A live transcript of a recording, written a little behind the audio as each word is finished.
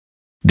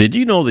Did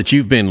you know that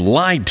you've been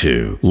lied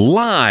to?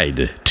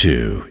 Lied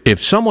to. If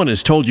someone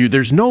has told you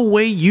there's no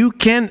way you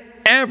can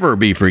ever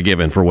be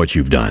forgiven for what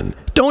you've done,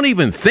 don't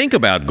even think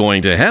about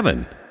going to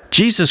heaven.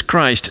 Jesus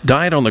Christ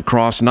died on the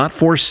cross not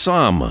for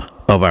some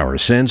of our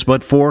sins,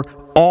 but for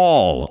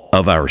all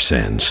of our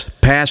sins,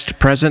 past,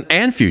 present,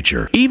 and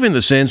future, even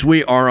the sins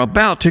we are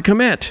about to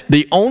commit.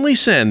 The only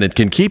sin that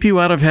can keep you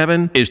out of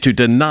heaven is to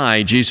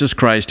deny Jesus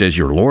Christ as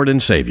your Lord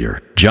and Savior.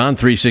 John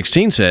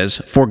 3:16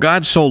 says, "For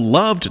God so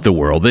loved the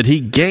world that he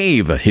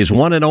gave his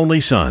one and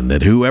only Son,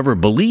 that whoever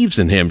believes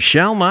in him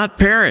shall not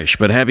perish,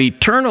 but have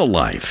eternal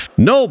life."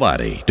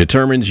 Nobody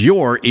determines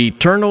your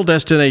eternal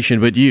destination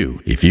but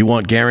you. If you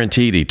want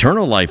guaranteed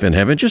eternal life in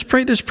heaven, just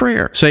pray this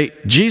prayer. Say,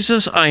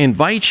 "Jesus, I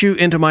invite you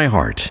into my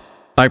heart.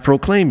 I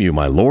proclaim you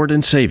my Lord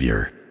and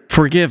Savior.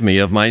 Forgive me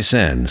of my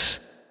sins."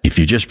 If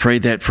you just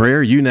prayed that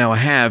prayer, you now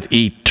have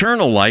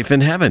eternal life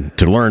in heaven.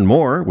 To learn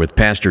more with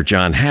Pastor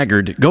John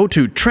Haggard, go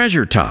to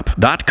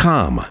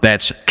treasuretop.com.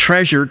 That's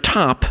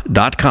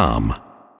treasuretop.com.